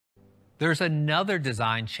there's another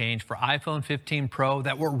design change for iPhone 15 Pro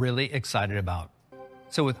that we're really excited about.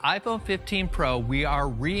 So with iPhone 15 Pro, we are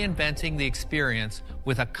reinventing the experience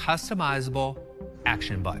with a customizable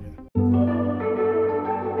action button.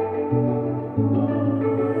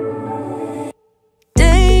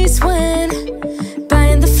 Days when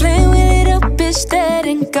buying the flame we lit up is dead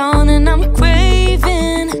and gone, and I'm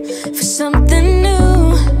craving for something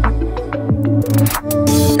new.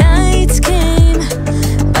 Nights came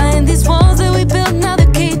buying these walls that we built, now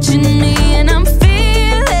they're caging me, and I'm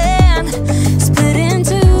feeling split in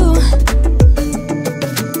two.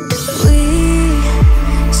 We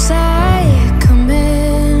saw it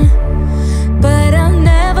coming, but I'll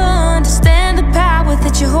never understand the power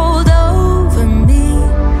that you hold over me.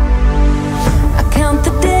 I count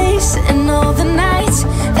the days and all the nights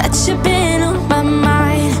that you've been on my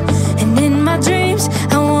mind, and in my dreams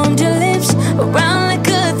I warmed your lips around like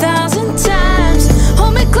 1,000 times.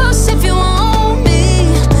 Hold me close if you want me.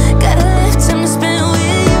 Got a lifetime to spend with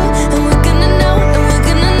you, and we're gonna know, and we're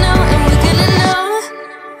gonna know, and we're gonna know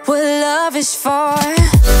what love is for.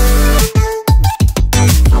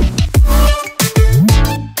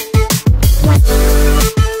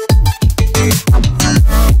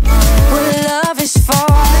 What love is for.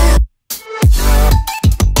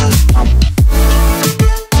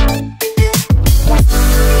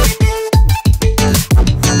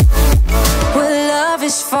 What love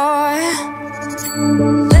is for.